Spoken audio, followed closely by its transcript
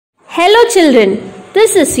Hello children,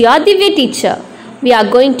 this is your Divya teacher. We are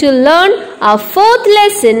going to learn our fourth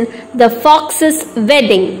lesson, The Fox's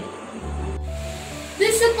Wedding.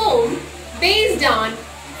 This is a poem based on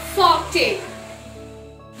folktale.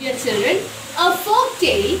 Dear children, a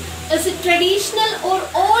folktale is a traditional or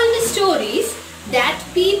old stories that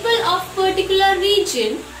people of particular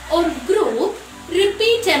region or group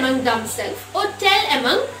repeat among themselves or tell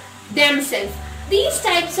among themselves. These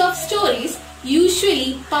types of stories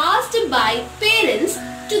usually passed by parents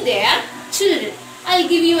to their children. I'll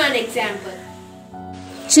give you an example.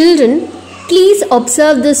 Children, please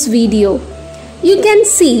observe this video. You can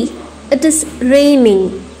see it is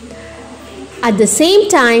raining. At the same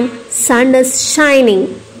time, sun is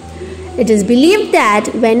shining. It is believed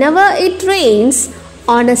that whenever it rains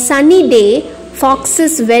on a sunny day,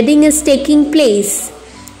 Fox's wedding is taking place.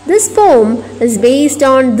 This poem is based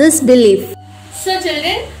on this belief. So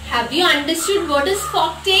children, have you understood what is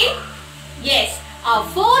folktale? Yes, our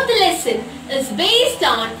fourth lesson is based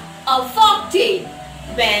on a folktale.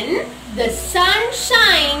 When the sun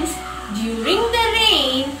shines during the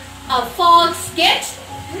rain, a fox gets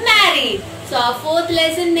married. So our fourth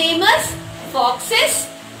lesson name is Fox's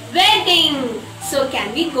Wedding. So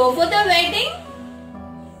can we go for the wedding?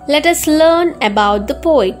 Let us learn about the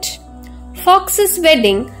poet. Fox's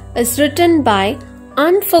Wedding is written by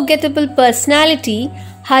unforgettable personality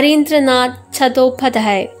Harindranath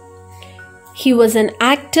Chattopadhyay. He was an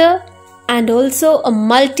actor and also a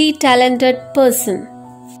multi-talented person.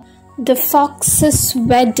 The Fox's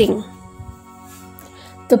Wedding.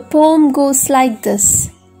 The poem goes like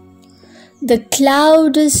this. The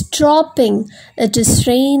cloud is dropping, it is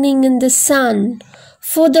raining in the sun,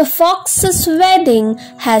 for the fox's wedding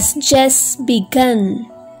has just begun.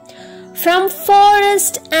 From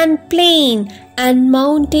forest and plain and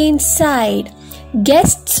mountain side,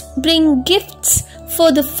 guests bring gifts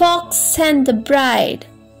for the fox and the bride.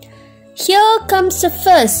 Here comes the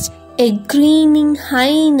first, a grinning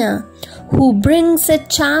hyena, who brings a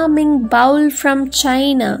charming bowl from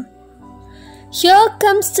China. Here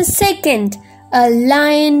comes the second, a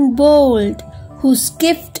lion bold, whose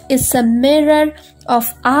gift is a mirror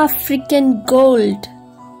of African gold.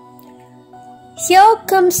 Here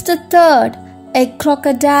comes the third, a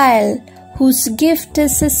crocodile, whose gift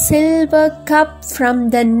is a silver cup from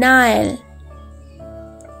the Nile.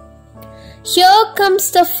 Here comes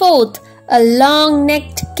the fourth, a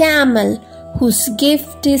long-necked camel, whose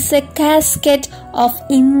gift is a casket of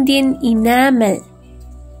Indian enamel.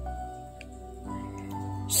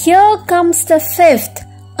 Here comes the fifth,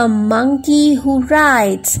 a monkey who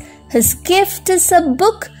rides. His gift is a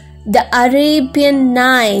book, The Arabian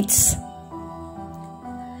Nights.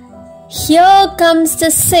 Here comes the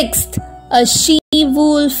sixth, a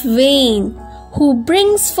she-wolf vane, who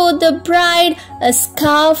brings for the bride a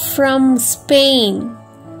scarf from Spain.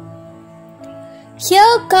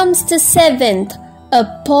 Here comes the seventh,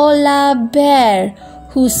 a polar bear,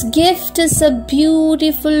 whose gift is a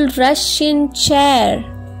beautiful Russian chair.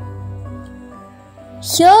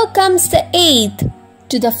 Here comes the eighth,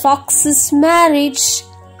 to the fox's marriage,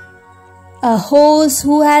 a horse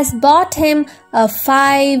who has bought him a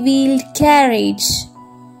five-wheeled carriage.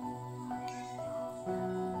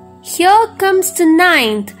 Here comes the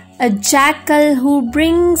ninth, a jackal who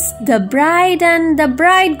brings the bride and the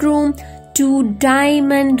bridegroom 2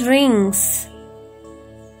 diamond rings.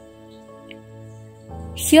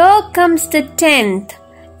 Here comes the 10th,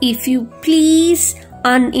 if you please,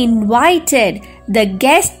 uninvited. The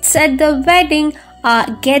guests at the wedding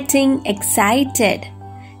are getting excited.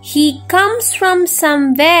 He comes from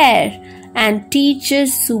somewhere and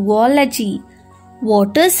teaches zoology.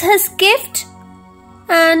 What is his gift?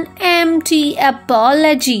 An empty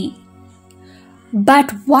apology.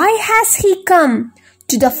 But why has he come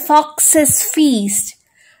to the fox's feast?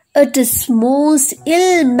 It is most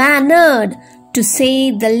ill-mannered, to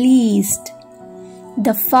say the least.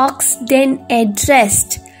 The fox then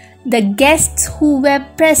addressed the guests who were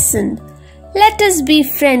present. Let us be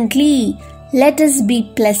friendly, let us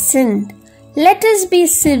be pleasant, let us be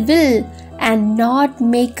civil and not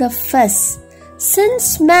make a fuss,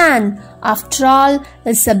 since man, after all,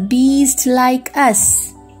 is a beast like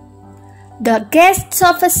us. The guests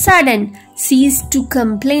of a sudden ceased to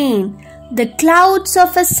complain. The clouds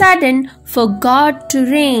of a sudden forgot to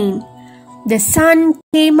rain. The sun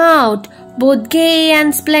came out, both gay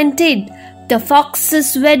and splendid. The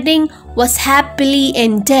fox's wedding was happily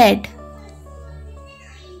ended.